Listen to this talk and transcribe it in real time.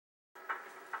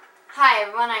Hi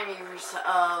everyone, I'm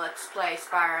EeveeVSHo-Oh. Let's play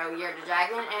Spyro Year the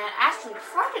Dragon. And actually,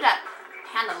 before I do that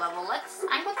panda level,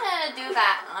 I'm gonna do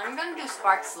that. I'm gonna do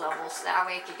Sparks levels, so that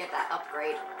way I can get that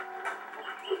upgrade.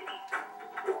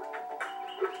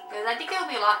 Because I think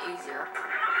it'll be a lot easier.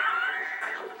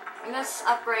 And this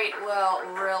upgrade will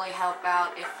really help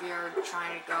out if you're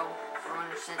trying to go for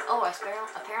 100%. Oh,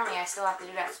 apparently I still have to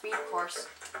do that speed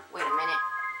course. Wait a minute.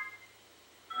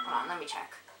 Hold on, let me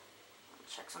check.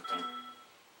 Check something.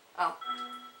 Oh,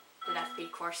 do that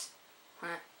speed course.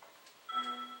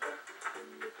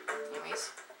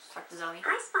 Anyways, talk to Zoe.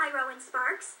 Hi, Spyro and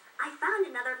Sparks. I found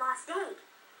another lost egg.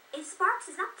 If Sparks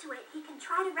is up to it, he can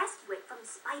try to rescue it from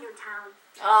Spider Town.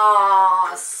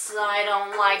 Oh, I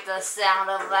don't like the sound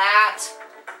of that.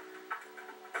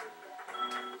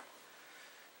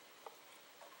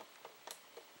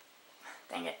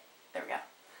 Dang it. There we go.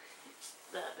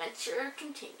 The adventure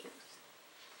continues.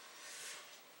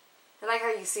 I like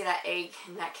how you see that egg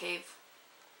in that cave.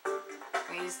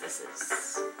 Anyways, this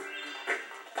is...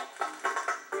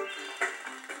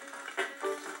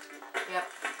 Yep.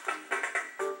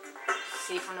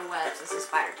 See from the webs, this is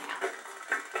Spider Town.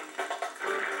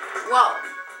 Whoa!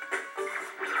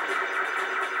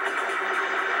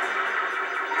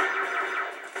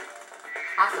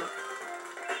 Awesome.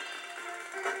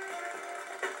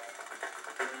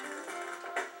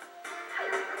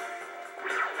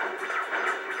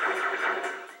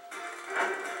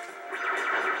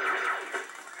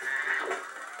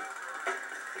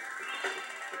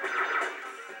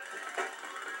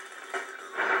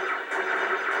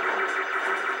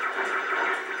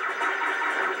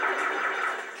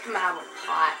 Come out of a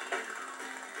pot.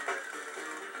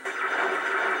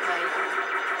 Okay.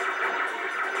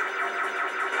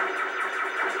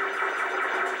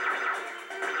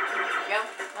 There we go.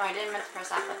 Oh, I didn't meant to press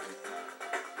that button.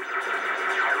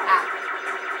 Ow.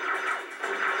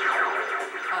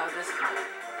 Oh, this one.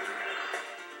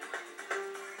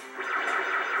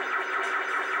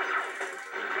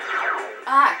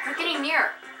 Ah, quit getting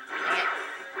near. Dang it.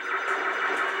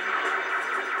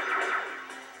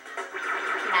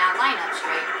 Now, line up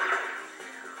straight.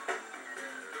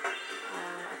 I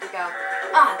have to go.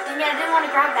 Ah, dang it, I didn't want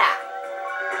to grab that.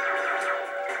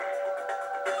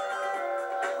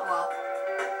 Oh well.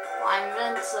 Well, I'm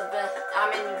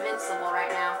invincible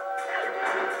right now.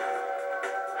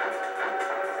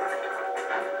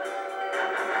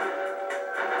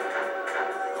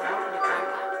 I don't want to grab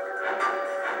that.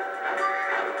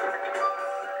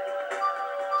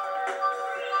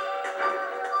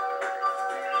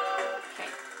 Okay.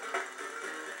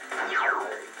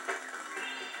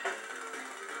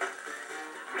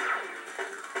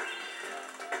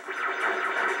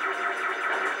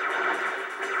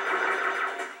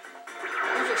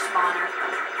 There's your spawner.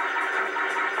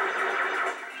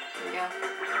 There we go.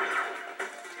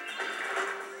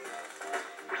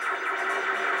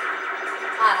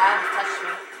 Ah, that almost touched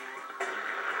me.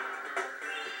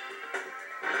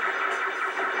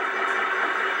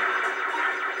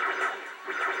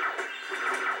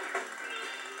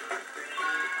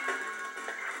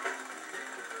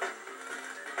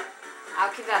 I'll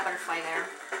keep that butterfly there.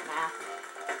 Nah.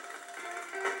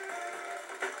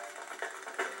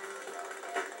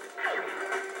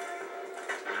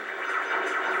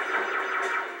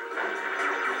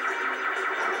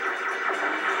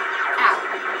 Ow.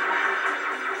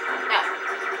 No.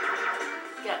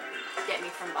 Get me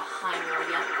from behind, will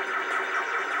ya?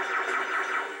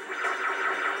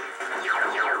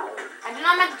 I did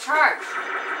not meant to charge.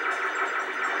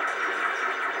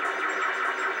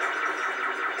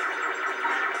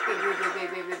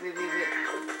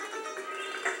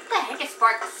 What the heck is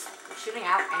Sparks shooting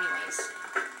out anyways?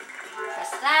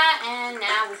 Press that, and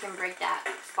now we can break that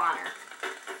spawner.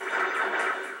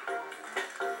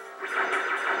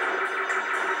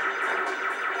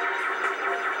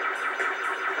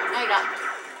 There you go.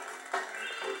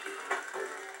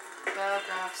 Go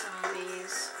grab some of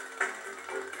these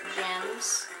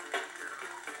gems.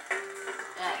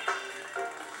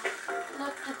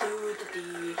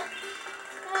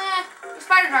 The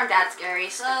spiders aren't that scary,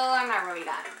 so I'm not really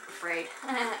that afraid.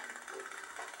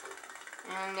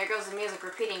 And there goes the music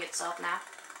repeating itself now.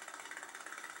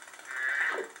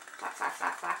 Flap, flap,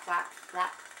 flap, flap, flap,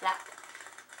 flap, flap.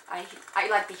 I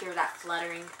like to hear that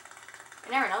fluttering. I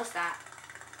never noticed that.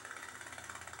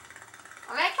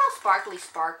 I like how sparkly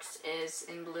Sparks is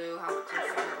in blue, how close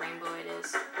to the rainbow it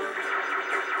is.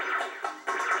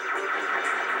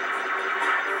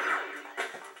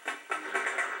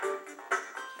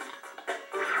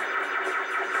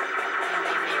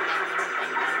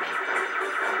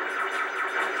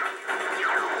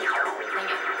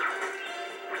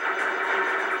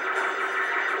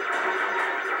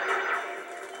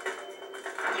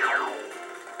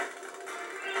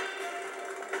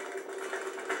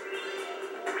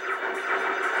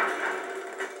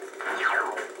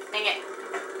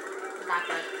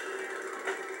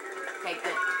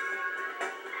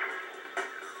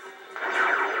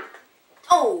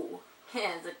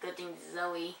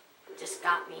 Zoe just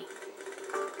got me.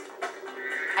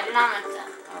 I did not meant to.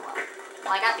 Oh well.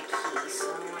 Well, I got the key, so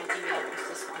I think that was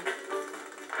this one.